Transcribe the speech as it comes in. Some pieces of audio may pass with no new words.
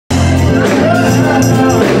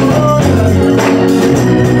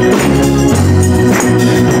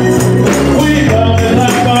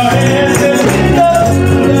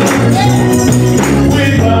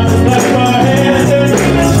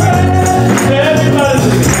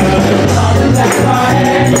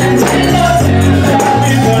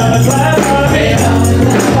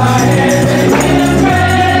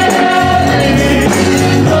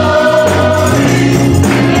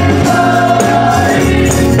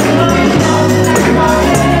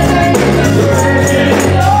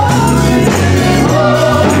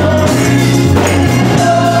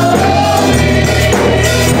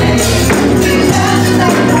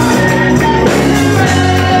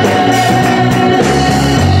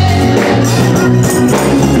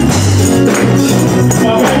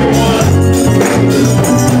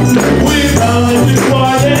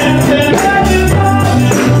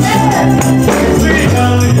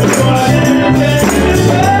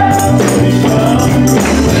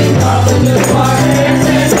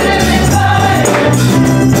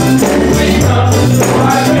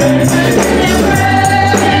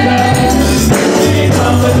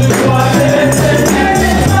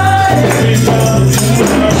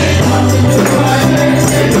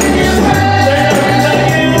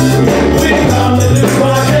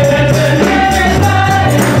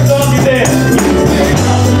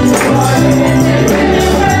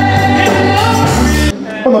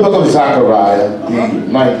From the book of Zechariah,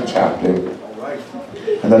 the 9th chapter,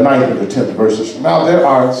 and the 9th and the 10th verses. Now there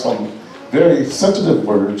are some very sensitive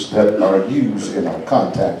words that are used in our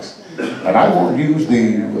context. And I won't use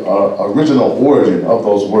the original origin of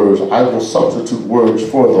those words. I will substitute words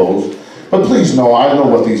for those. But please know, I know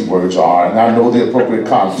what these words are, and I know the appropriate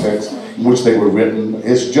context in which they were written.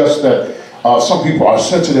 It's just that some people are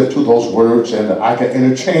sensitive to those words, and I can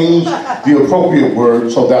interchange the appropriate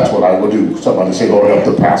words, so that's what I will do. Somebody say, Lord, help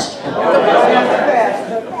the pastor.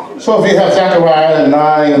 So if you have Zechariah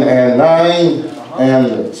 9 and 9,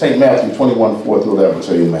 and St. Matthew 21, 4 through 11,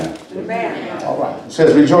 say amen. Amen. All right. It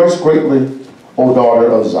says, rejoice greatly, O daughter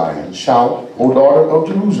of Zion. Shout, O daughter of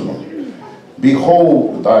Jerusalem.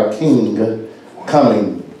 Behold, thy king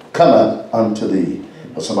cometh unto thee.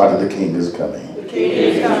 But somebody, the king is coming.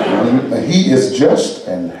 He is just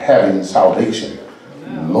and having salvation,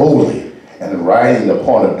 lowly, and riding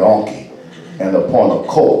upon a donkey, and upon a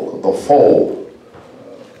colt, the foal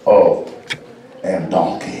of a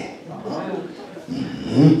donkey.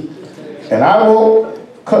 And I will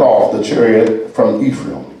cut off the chariot from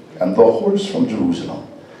Ephraim, and the horse from Jerusalem,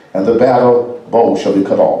 and the battle bow shall be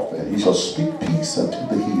cut off, and he shall speak peace unto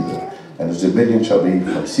the heathen, and his dominion shall be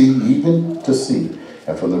from sea even to sea,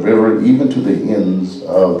 and from the river even to the ends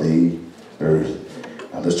of the earth.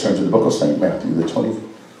 Now let's turn to the book of St. Matthew, the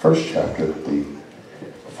 21st chapter, the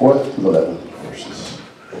 4th to the 11th verses.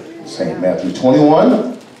 St. Matthew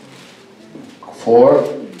 21, 4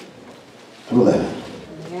 through 11.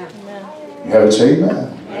 You have it, say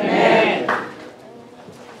amen. Amen.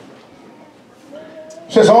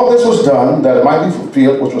 It says, all this was done that it might be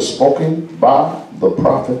fulfilled which was spoken by the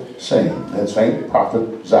prophet, saying, that same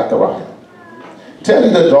prophet Zechariah. Tell ye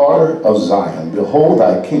the daughter of Zion, behold,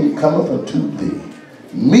 thy king cometh unto thee,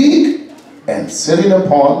 meek and sitting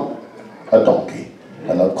upon a donkey,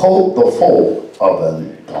 and a colt the foal of a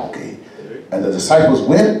donkey. And the disciples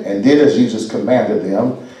went and did as Jesus commanded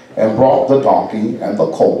them, and brought the donkey and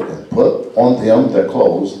the colt, and put on them their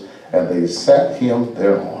clothes, and they sat him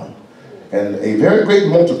thereon. And a very great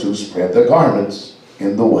multitude spread their garments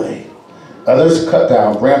in the way. Others cut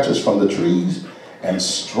down branches from the trees, and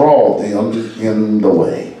strawed them in the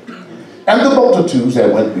way. And the multitudes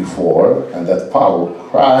that went before, and that followed,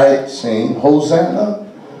 cried, saying, Hosanna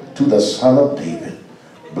to the Son of David.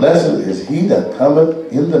 Blessed is he that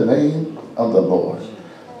cometh in the name of the Lord.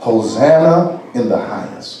 Hosanna in the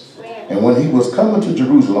highest. And when he was coming to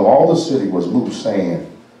Jerusalem, all the city was moved, saying,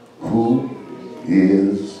 who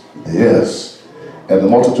is this? And the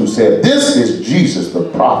multitude said, this is Jesus, the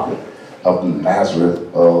prophet of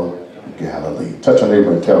Nazareth of Galilee. Touch your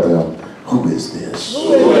neighbor and tell them, who is this?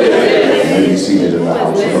 Who is this? You may be seated in the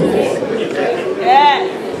house of the Lord.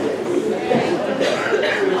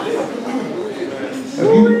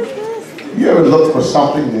 Have you ever looked for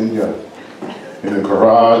something in your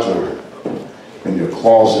garage or in your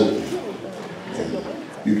closet?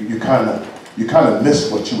 You kind of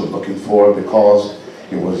missed what you were looking for because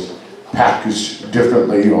it was packaged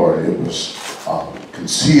differently, or it was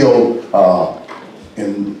concealed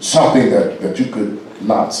in something that you could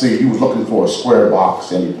not see. You were looking for a square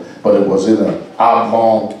box, but it was in an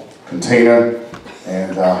oblong container,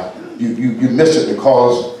 and you missed it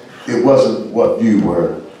because it wasn't what you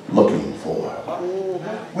were looking for.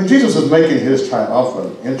 When Jesus was making his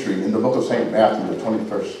triumphant entry in the book of St. Matthew, the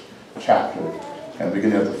 21st chapter, and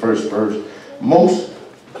beginning at the first verse, most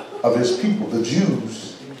of his people, the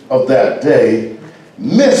Jews of that day,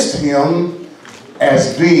 missed him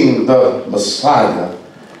as being the Messiah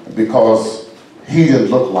because he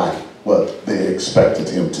didn't look like what they expected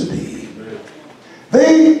him to be.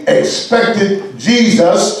 They expected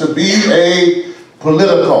Jesus to be a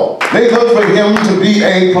political. They looked for him to be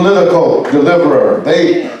a political deliverer.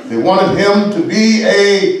 They wanted him to be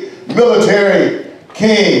a military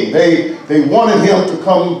king. They wanted him to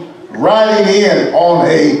come riding in on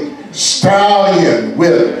a stallion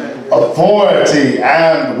with authority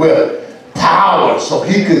and with power so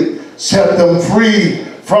he could set them free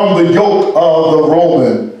from the yoke of the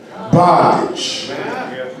Roman bondage.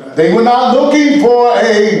 They were not looking for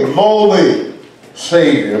a lowly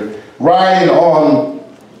Savior riding on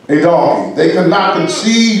a donkey. They could not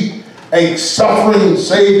conceive a suffering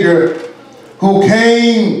Savior who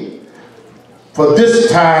came for this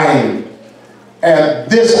time at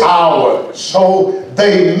this hour. So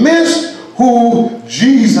they missed who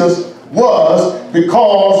Jesus was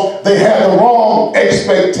because they had the wrong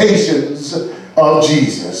expectations of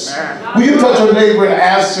Jesus. Will you touch your neighbor and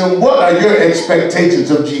ask him, what are your expectations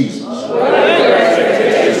of Jesus?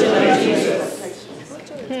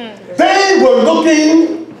 They were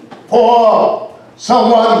looking for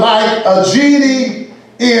someone like a genie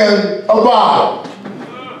in a bottle.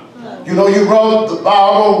 You know, you rub the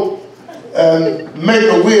bottle and make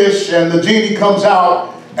a wish, and the genie comes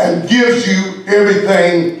out and gives you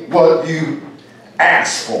everything what you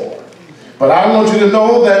asked for. But I want you to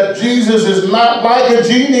know that Jesus is not like a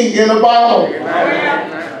genie in a bottle.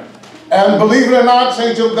 And believe it or not,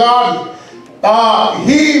 saints of God,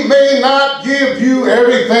 he may not give you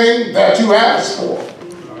everything that you ask for.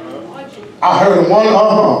 I heard one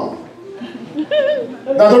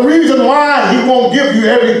Now the reason why he won't give you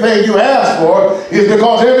everything you ask for is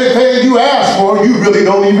because everything you ask for you really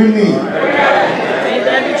don't even need. Ain't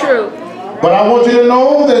that the truth? But I want you to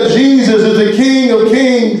know that Jesus is the King of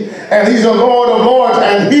Kings and he's the Lord of Lords,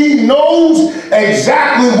 and he knows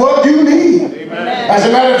exactly what you need. As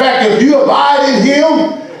a matter of fact, if you abide in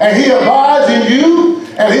him and he abides in you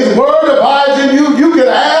and his word abides in you, you can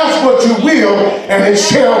ask what you will and it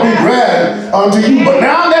shall be granted unto you. But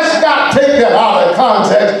now let's not take that out of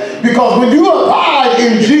context, because when you abide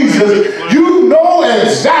in Jesus, you know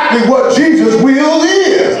exactly what Jesus' will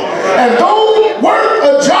is. And don't work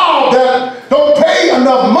a job that don't pay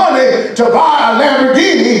enough money to buy a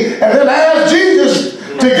Lamborghini and then ask Jesus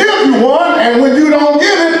to give you one, and when you don't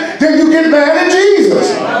get it, then you get mad at Jesus.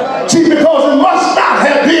 See, because it must not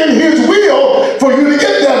have been his will for you to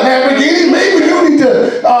get that Lamborghini. Maybe you need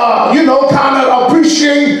to, kind of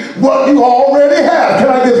appreciate what you already have. Can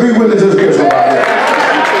I get 3 witnesses here, somebody?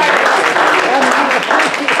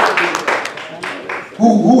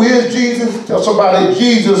 Who is Jesus? Tell somebody,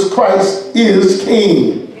 Jesus Christ is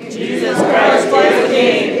King. Jesus Christ is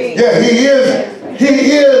King. Yeah, he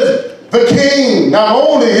is the King. Not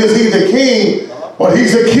only is he the King, but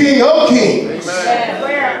he's the King of Kings.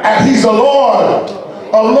 And he's the Lord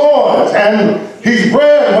of Lords. And he's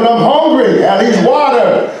bread when I'm hungry. And he's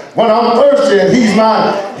water when I'm thirsty. And he's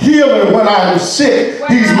my healer when I'm sick.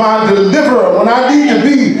 He's my deliverer when I need to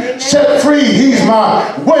be set free. He's my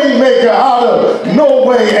way maker out of no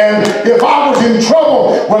way. And if I was in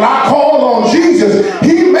trouble when I called on Jesus,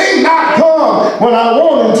 he may not come when I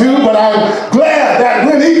want him to, but I'm glad that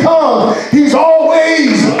when he comes, he's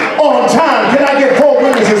always on time. Can I get 4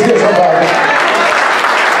 witnesses here, somebody?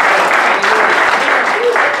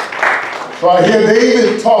 So I hear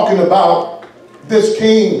David talking about this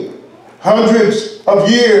king hundreds of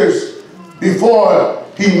years before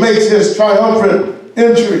he makes his triumphant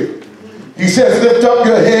entry. He says, lift up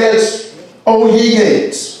your heads, O ye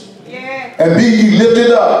gates, and be ye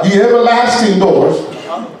lifted up, ye everlasting doors,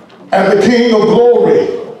 and the King of glory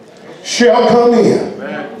shall come in.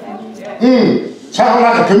 Sound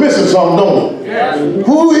like a commission song, don't it?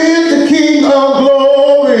 Who is the King of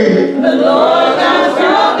glory? The Lord God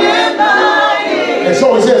strong and mighty. And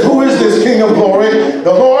so he says, who is this King of glory?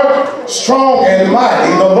 The Lord strong and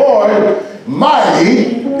mighty. The Lord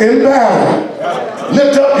mighty in battle.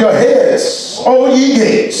 Lift up your heads, O ye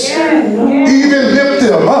gates. Even lift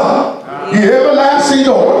them up, ye everlasting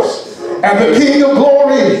doors, and the King of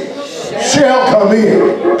glory shall come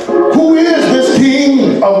in. Who is this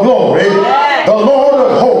King of glory? The Lord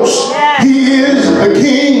of hosts. He is the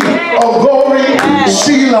King of glory.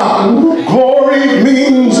 Selah. Glory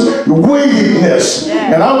means weightiness.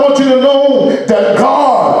 And I want you to know that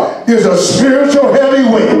God is a spiritual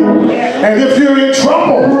heavyweight. And if you're in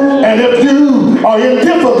trouble, and if you are in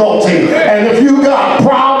difficulty, and if you got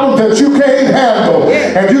problems that you can't handle,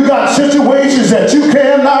 and you got situations that you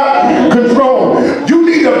cannot control, you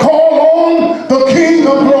need to call on the King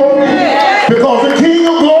of glory. Because the King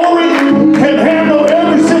of glory can handle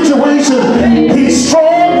every situation. He's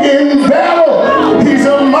strong in battle. He's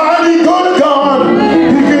a mighty good God.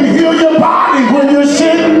 He can heal your body when you're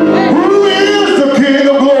sick. Who is the King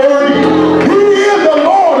of glory? He is the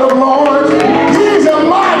Lord of Lords. He's a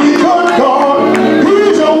mighty good God.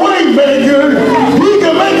 He's a way maker. He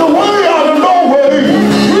can make a way out of no way.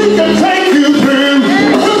 He can take you through.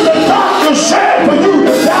 When the doctor said for you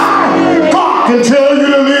to die, God can tell you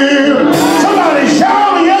to live. Somebody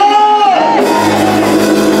shout, yeah!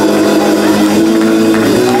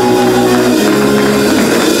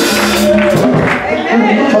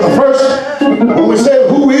 For the first, when we say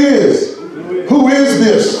who is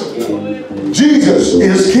this? Jesus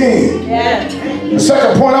is King. The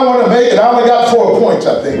second point I want to make, and I only got 4 points,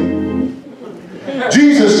 I think.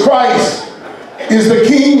 Jesus Christ is the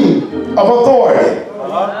King of authority.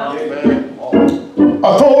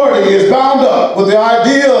 Authority is bound up with the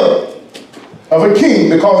idea of a king,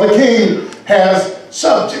 because the king has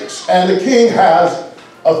subjects, and the king has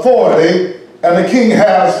authority, and the king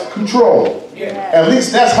has control. At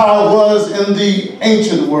least that's how it was in the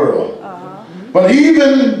ancient world. But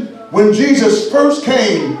even when Jesus first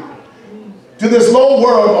came to this low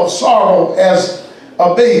world of sorrow as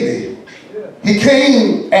a baby. He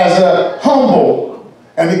came as a humble,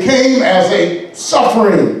 and he came as a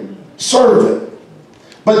suffering servant.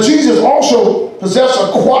 But Jesus also possessed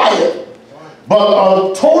a quiet, but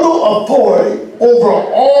a total authority over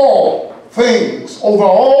all things, over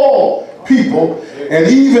all people, and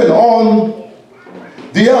even on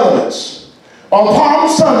the elements. On Palm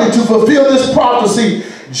Sunday, to fulfill this prophecy,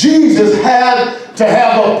 Jesus had to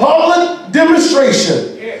have a public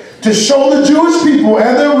demonstration to show the Jewish people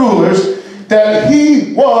and their rulers that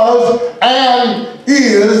he was and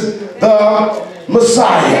is the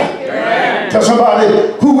Messiah. Amen. Tell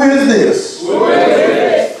somebody, who is this? Who is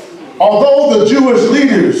this? Although the Jewish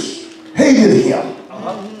leaders hated him,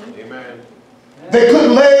 they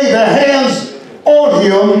couldn't lay their hands on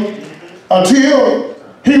him until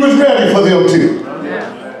he was ready for them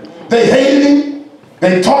to. They hated him.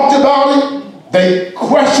 They talked about him. They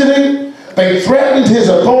questioned him. They threatened his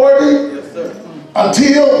authority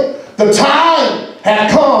until the time had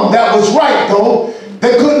come that was right, though.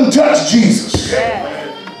 They couldn't touch Jesus.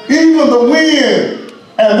 Even the wind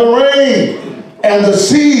and the rain and the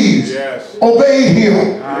seas obeyed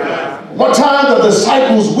him. One time the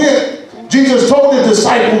disciples went. Jesus told the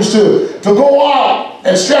disciples to go out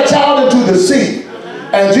and stretch out into the sea.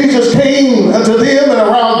 And Jesus came unto them at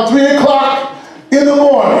around 3 o'clock in the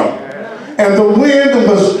morning. And the wind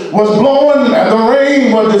was blowing and the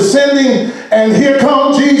rain was descending. And here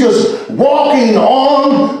comes Jesus walking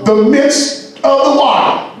on the midst of the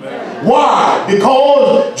water. Why?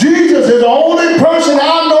 Because Jesus is the only person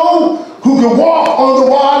I know who can walk on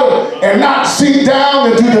the water and not sink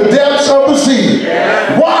down into the depths of the sea.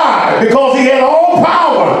 Why? Because he had all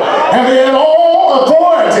power and he had all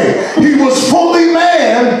authority. He was fully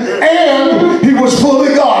man and he was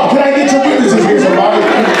fully God. Can I get some witnesses here, somebody?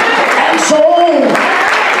 And so,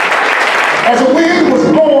 as the wind was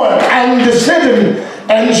blowing and descending,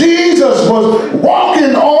 and Jesus was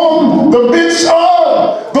walking on the midst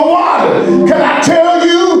of the water, can I tell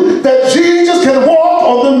you that Jesus can walk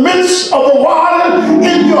on the midst of the water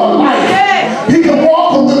in your life? He can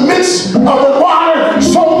walk on the midst of the water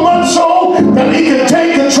so much so that he can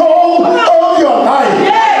take control of your life.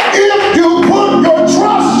 If you put your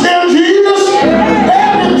trust in Jesus,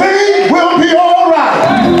 everything will be all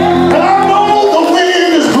right. And I know the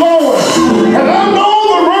wind is blowing, and I know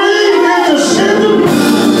the rain is descending,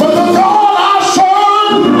 but the God I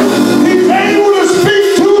serve, he's able to speak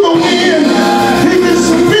to the wind. He can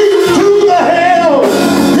speak to the hail.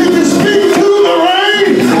 He can speak to the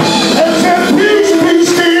rain and say, peace be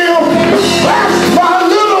still. That's my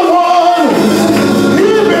little one. He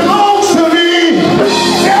belongs to me.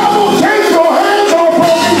 Devil, take your hands off of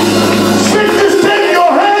me. Sickness, take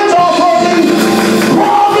your hands off of me.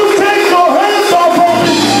 Problem, take your hands off of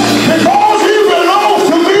me. Because he belongs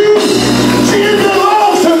to me. She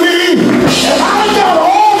belongs to me. And I got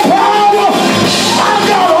all power. I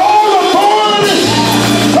got all authority.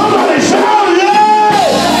 Somebody shout, yeah!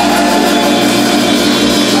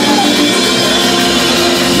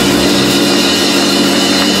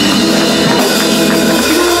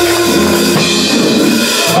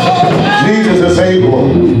 Jesus is able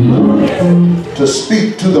to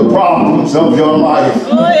speak to the problems of your life.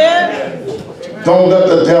 Don't let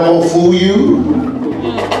the devil fool you.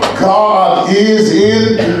 God is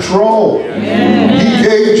in control. He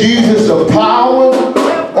gave Jesus the power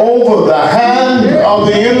over the hand of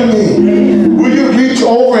the enemy. Will you reach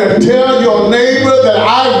over and tell your neighbor that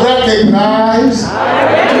I recognize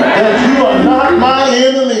that you are not my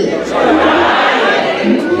enemy?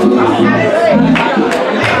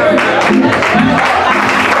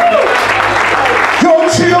 Your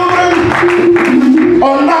children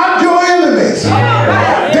are not your enemies.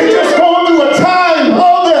 They just going through a time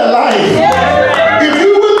of their life. If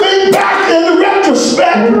you would think back in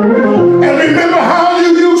retrospect and remember how you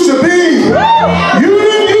used to be, you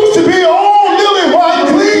didn't used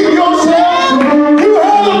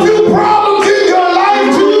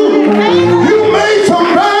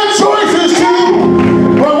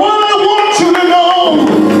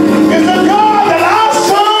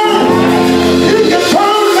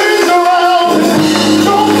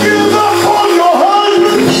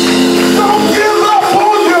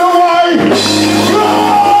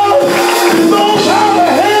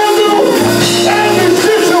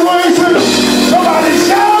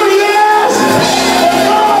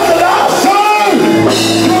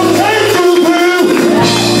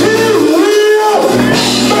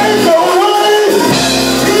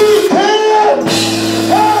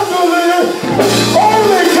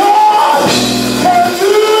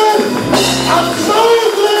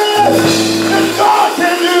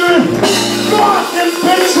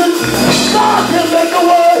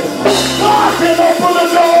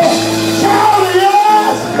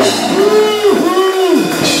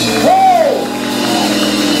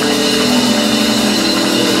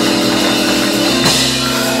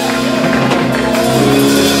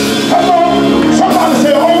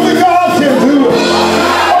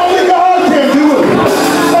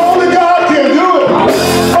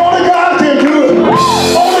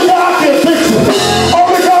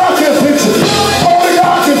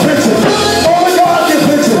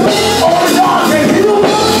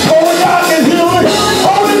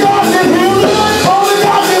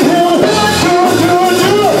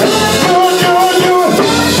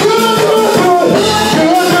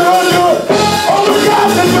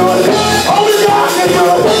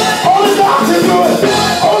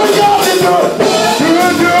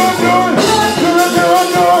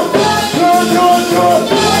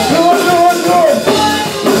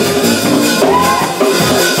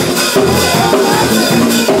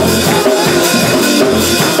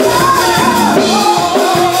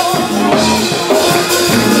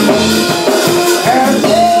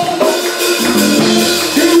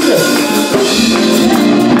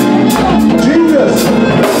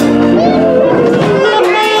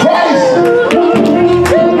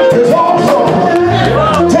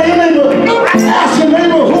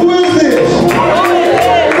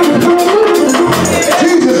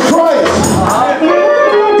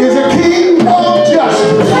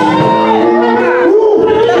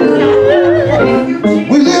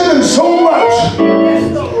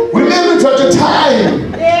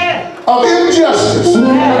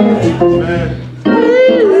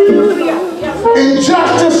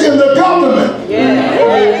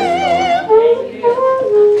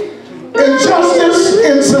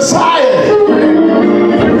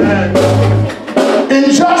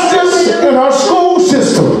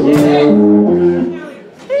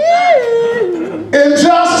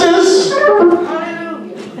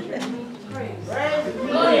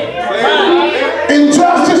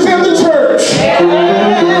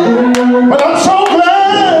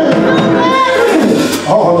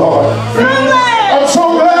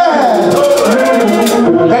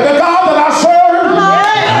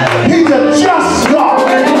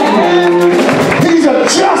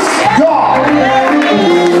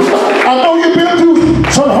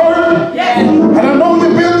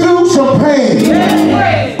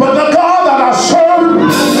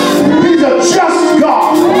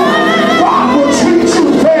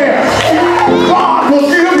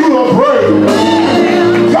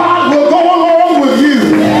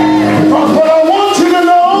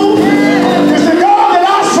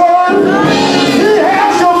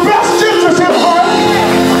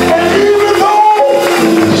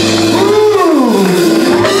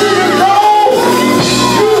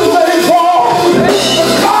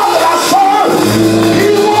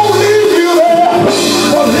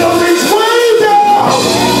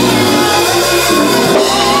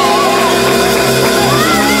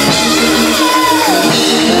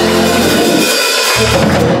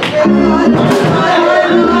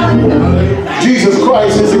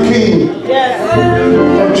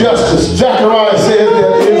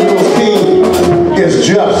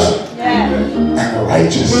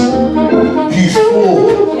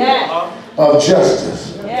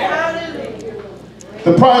justice.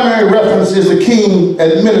 The primary reference is the king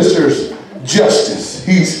administers justice.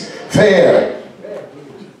 He's fair.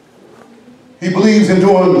 He believes in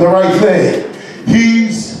doing the right thing.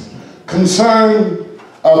 He's concerned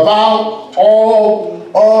about all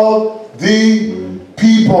of the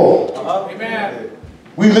people. Amen.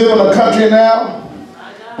 We live in a country now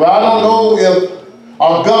where I don't know if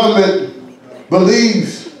our government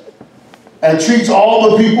believes and treats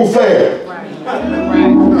all the people fair.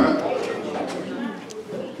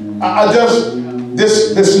 I just,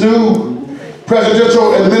 this new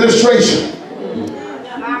presidential administration,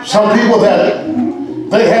 some people that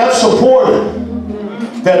they have supported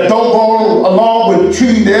that don't go along with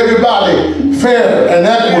treating everybody fair and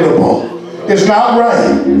equitable. It's not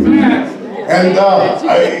right. And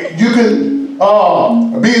you can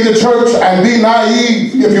be in the church and be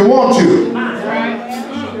naive if you want to.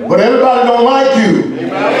 But everybody don't like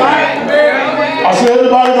you. I said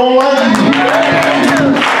everybody don't like you.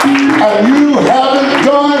 And you haven't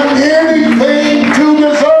done anything to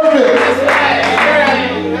deserve it.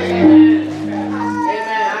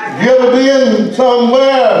 You ever been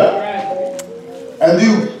somewhere and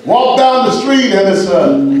you walk down the street and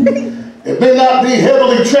it may not be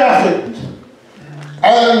heavily trafficked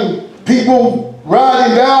and people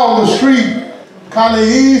riding down the street kind of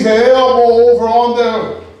ease their elbow over on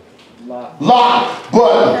their lock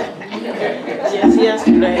button. Just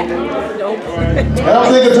yesterday. And I'm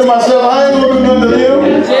thinking to myself, I ain't gonna do nothing to them.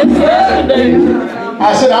 Just yesterday.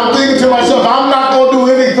 I said, I'm thinking to myself, I'm not gonna do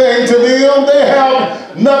anything to them. They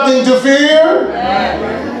have nothing to fear.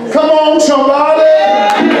 Come on, somebody.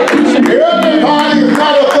 Everybody is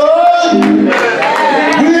not a thug.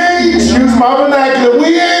 We ain't, excuse my vernacular,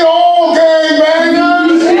 we ain't all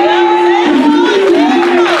gangbangers.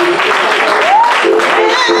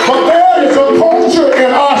 But there is a culture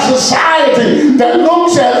in our society that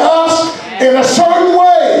looks at us in a certain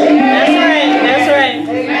way. That's right. That's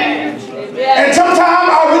right. And sometimes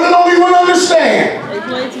I really don't even understand.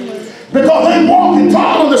 Because they walk and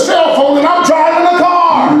talk on the cell phone and I'm driving a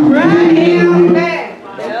car. Right.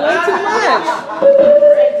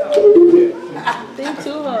 Think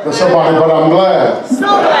too hard. For somebody, but I'm glad. So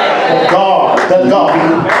glad. That God.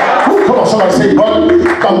 Come on, somebody say, but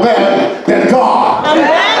I'm glad that God I'm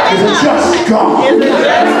glad is a just God. It's a just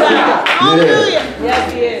God. Hallelujah. Yeah.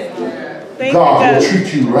 Yes, he is. Thank God you, will treat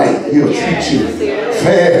you right. He'll treat you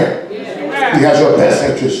fair. He has your best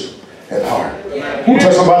interest at heart. Who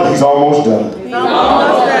tell somebody he's almost done?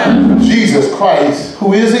 Almost done. Jesus Christ,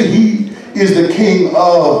 who is he? He is the King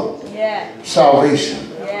of salvation.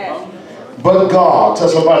 But God, tell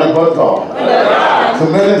somebody, but God,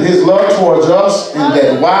 commended his love towards us in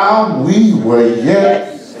that while we were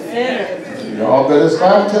yet sinners. Y'all better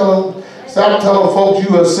stop telling folks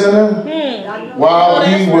you a sinner. While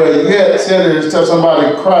we were yet sinners, tell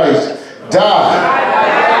somebody Christ died.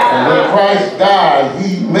 And when Christ died,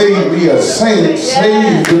 he made me a saint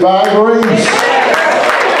saved by grace.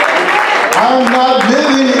 I'm not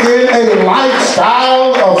living in a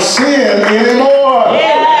lifestyle of sin anymore.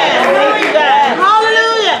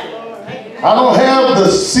 I don't have the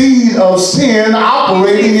seed of sin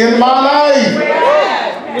operating in my life.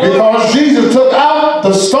 Because Jesus took out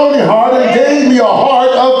the stony heart and gave me a heart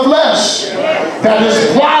of flesh that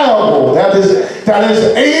is pliable, that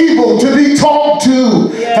is able to be talked to,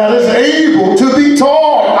 that is able to be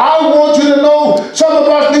taught. I want you to know, some of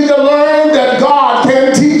us need to learn that God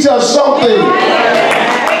can teach us something.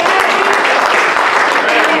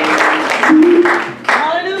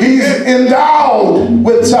 He's endowed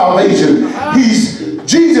with salvation.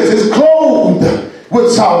 Jesus is clothed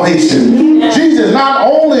with salvation. Jesus not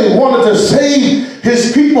only wanted to save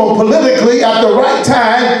his people politically at the right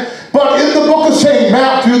time, but in the book of St.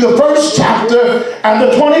 Matthew, the 1st chapter and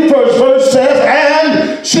the 21st verse says,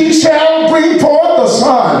 and she shall bring forth a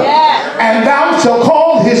son, and thou shalt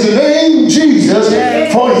call his name Jesus,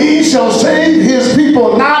 for he shall save his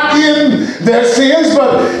people not in their sins,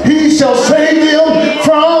 but he shall save them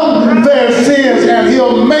from their sins, and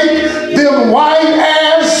he'll make them white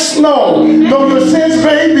as snow. Though your sins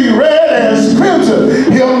may be red as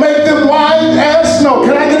crimson, he'll make them white as snow.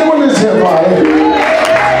 Can I get a witness here, buddy?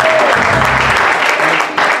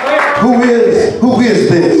 Who is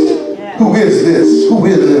this? Who is this? Who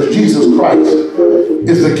is this? Jesus Christ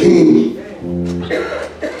is the King.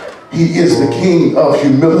 He is the King of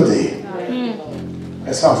humility.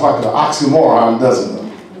 That sounds like an oxymoron, doesn't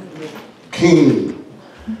it?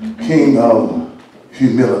 King of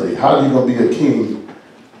humility. How are you going to be a king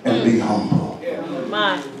and be humble?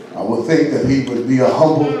 I would think that he would be a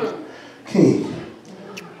humble king.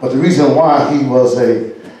 But the reason why he was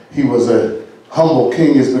a humble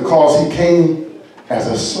king is because he came as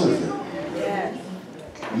a servant.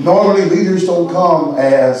 Normally, leaders don't come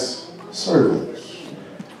as servants.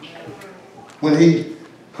 When he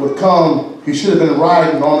would come, he should have been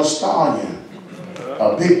riding on a stallion,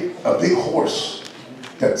 a big horse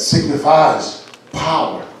that signifies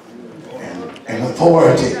power and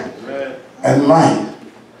authority and might.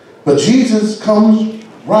 But Jesus comes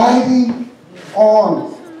riding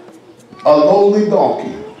on a lowly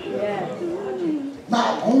donkey.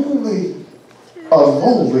 Not only a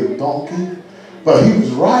lowly donkey, but he was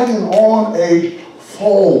riding on a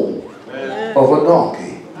foal of a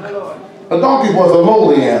donkey. A donkey was a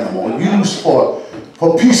lowly animal used for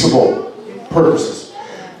peaceable purposes.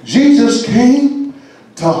 Jesus came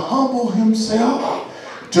to humble himself,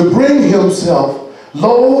 to bring himself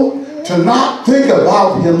low, to not think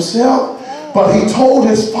about himself, but he told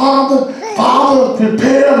his Father, Father,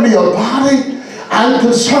 prepare me a body. I'm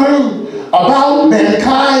concerned about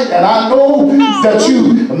mankind, and I know that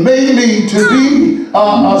you made me to be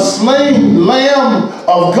a slain lamb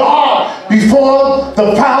of God before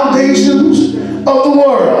the foundations of the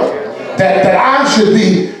world, that I should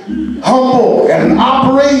be humble and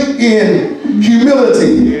operate in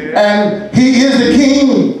humility. And he is the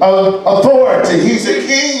king of authority. He's the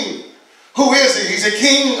king. Who is he? He's a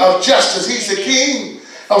king of justice. He's the king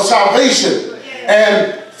of salvation.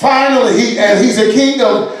 And finally, he's a king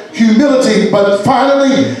of humility. But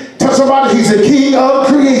finally, tell somebody he's a king of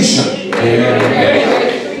creation.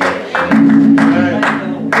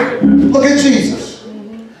 Look at Jesus.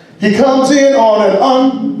 He comes in on an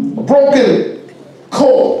unbroken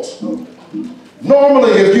colt.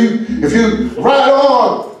 Normally, if you ride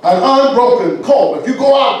on an unbroken colt, if you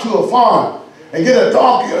go out to a farm and get a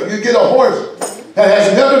donkey or you get a horse that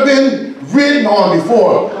has never been ridden on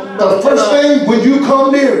before, the first thing when you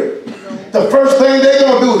come near it, the first thing they're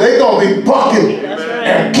going to do, they're going to be bucking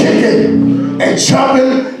and kicking and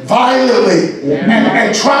jumping violently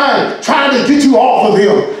and trying to get you off of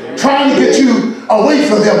them, trying to get you away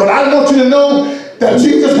from them. But I want you to know that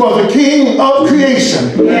Jesus was the king of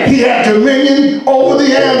creation. He had dominion over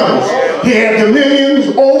the animals. He had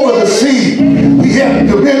dominion over the sea. He had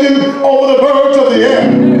dominion over the birds of the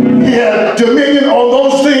air. He had dominion over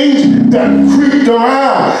those things that creeped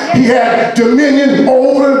around. He had dominion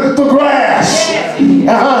over the grass. He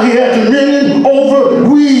had dominion over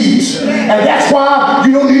weeds. And that's why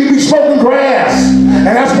you don't need to be smoking grass. And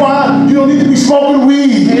that's why you don't need to be smoking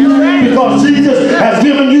weed. Because Jesus has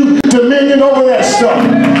given you dominion over that stuff.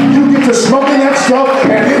 You get to smoking that stuff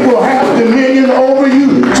and it will have dominion over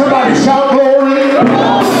you. Somebody shout glory.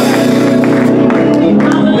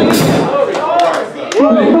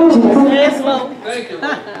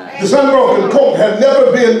 This unbroken colt had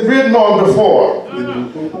never been ridden on before.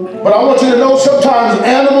 But I want you to know sometimes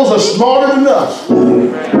animals are smarter than us.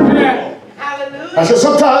 I said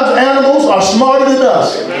sometimes animals are smarter than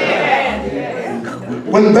us.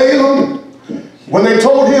 When Balaam, when they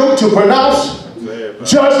told him to pronounce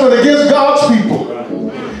judgment against God's people,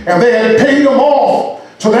 and they had paid him off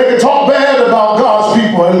so they could talk bad about God's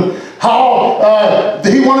people and how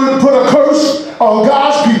he wanted to put a curse on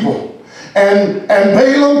God's people. And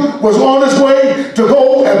Balaam was on his way to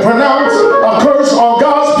go and pronounce a curse on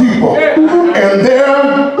God's people. And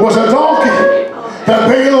there was a donkey that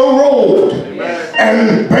Balaam rode.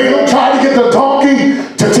 And Balaam tried to get the donkey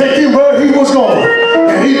to take him where he was going.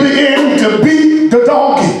 And he began to beat the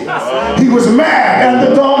donkey. He was mad at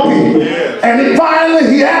the donkey. And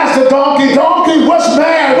finally he asked the donkey, "Donkey, what's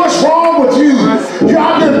mad? What's wrong with you?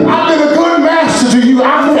 I've been a good master to you.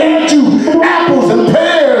 I fed you apples and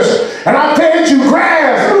pears. And I fed you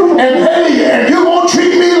grass and hay, and you won't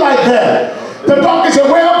treat me like that." The donkey said,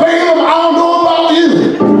 "Well, Balaam, I don't know about you,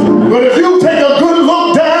 but if you take a good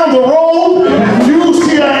look down the road, you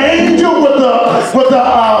see an angel with the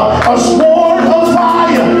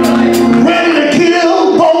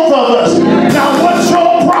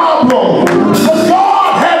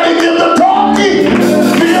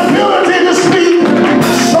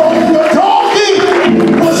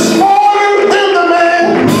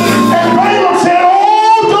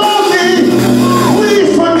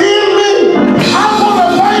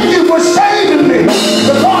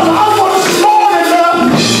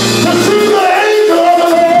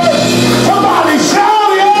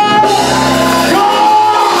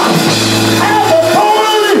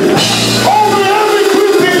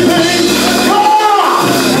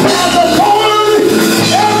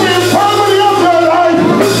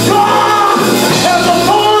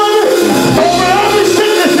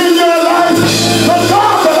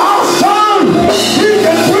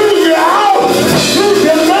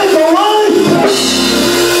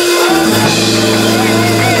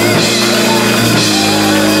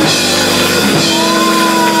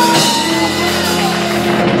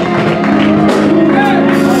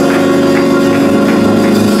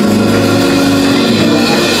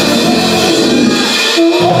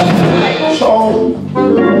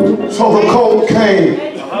So the colt came,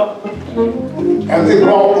 and they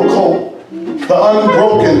brought the colt, the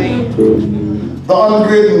unbroken, the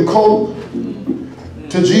unridden colt,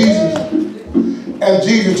 to Jesus. And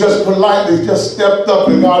Jesus just politely just stepped up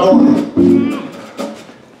and got on it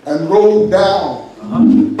and rode down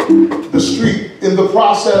the street. In the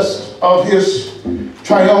process of his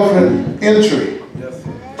triumphant entry,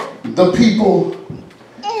 the people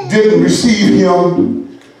didn't receive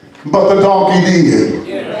him, but the donkey did.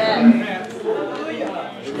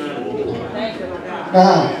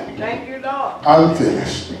 Now, I'm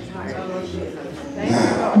finished.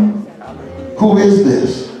 Now, who is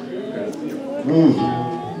this?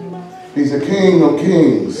 He's a King of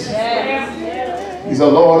Kings. He's a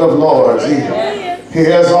Lord of Lords. He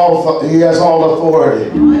has all authority.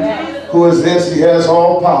 Who is this? He has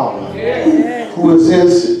all power. Who is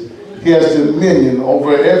this? He has dominion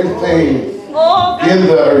over everything in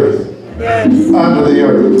the earth, under the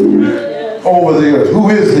earth, over the earth. Who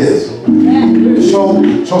is this?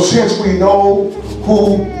 So since we know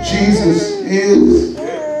who Jesus is,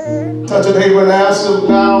 touch a neighbor and ask him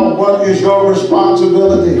now, what is your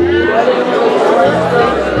responsibility?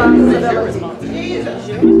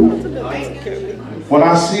 When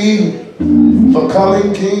I see the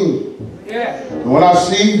coming King, when I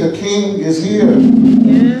see the King is here,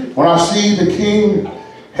 when I see the King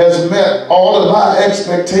has met all of my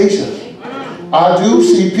expectations, I do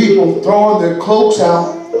see people throwing their cloaks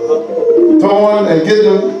out, throwing and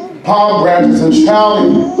getting palm branches and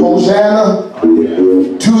shouting, Hosanna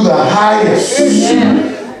to the highest.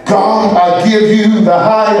 God, I give you the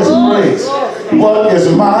highest praise. What is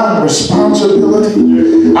my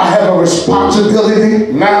responsibility? I have a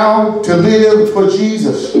responsibility now to live for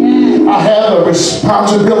Jesus. I have a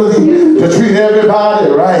responsibility to treat everybody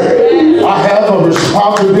right. I have a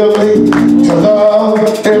responsibility to love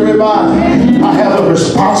everybody. I have a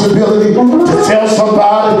responsibility to tell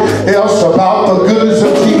somebody else about the goodness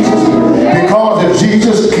of Jesus. Because if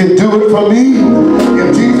Jesus can do it for me,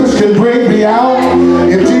 if Jesus can bring me out,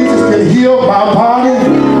 if Jesus can heal my body,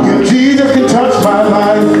 if Jesus can touch my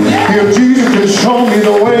life, if Jesus can show me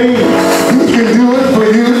the way, He can do it for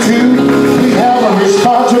you too. We have a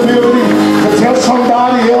responsibility to tell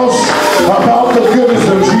somebody else about the goodness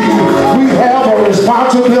of Jesus. We have a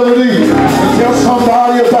responsibility to tell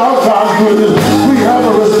somebody about God's goodness. We have a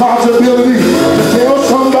responsibility to tell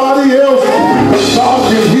somebody else that God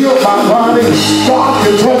can heal my body, God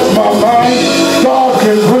can touch my mind, God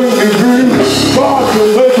can bring me through, God can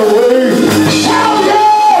make a way. Hell yeah!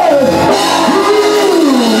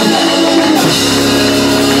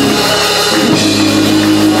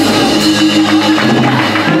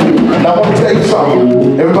 And I want to tell you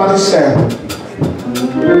something. Everybody stand.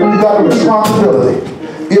 You got a responsibility.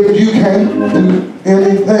 If you can't do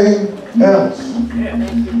anything else,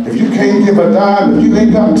 if you can't give a dime, if you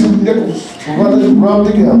ain't got two nickels to rub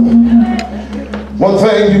together, one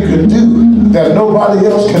thing you can do that nobody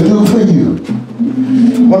else can do for you,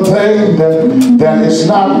 one thing that is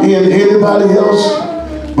not in anybody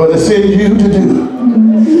else, but it's in you to do.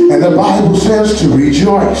 And the Bible says to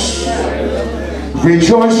rejoice.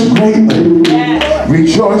 Rejoice greatly.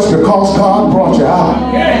 Rejoice because God brought you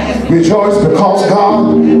out. Rejoice because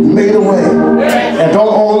God made a way. And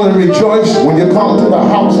don't only rejoice when you come to the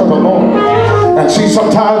house of the Lord. And see,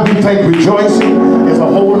 sometimes we think rejoicing is a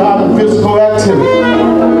whole lot of physical activity,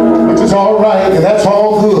 which is all right, and that's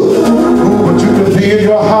all good. But you can be in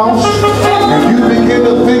your house and you begin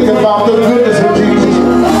to think about the goodness of Jesus.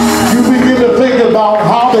 You begin to think about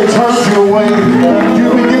how they turned you away. You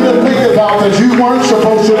begin to think about that you weren't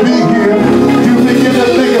supposed to be here. You begin to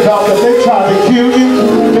think about that they tried to kill you.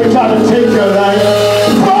 They tried to take your life.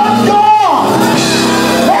 But God,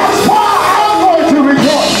 that's why I'm going to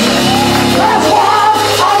rejoice. That's why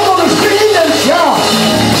I'm going to sing and shout.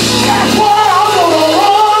 That's why I'm going to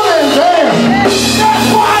run and dance. That's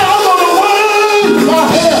why I'm going to wave my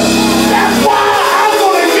hair. That's why I'm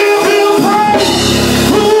going to give Him praise.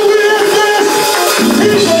 Who is this?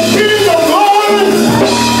 He's the King of glory.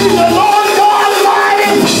 He's the Lord God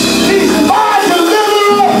Almighty. He's my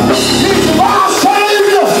deliverer. He's my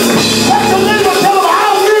Savior. Let the neighbor tell him, I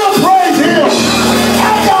will praise Him.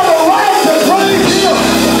 I got a right to praise Him.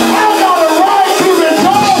 I got a right to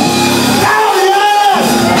rejoice. Oh, yes.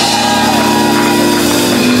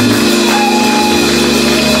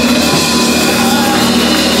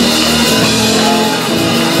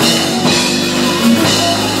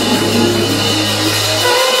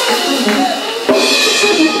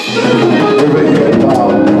 Every head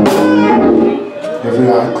bowed, every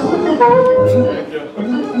eye closed.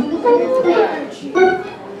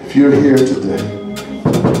 If you're here today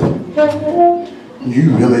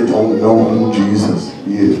you really don't know who Jesus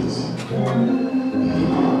is.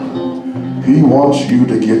 He wants you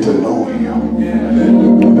to get to know him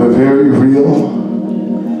in a very real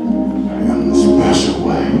and special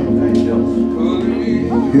way.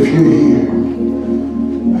 If you're here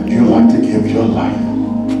and you like to give your life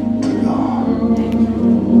to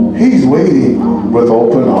God, he's waiting with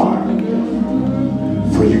open arms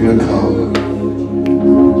for you to come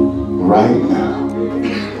right now.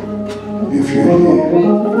 If you're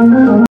here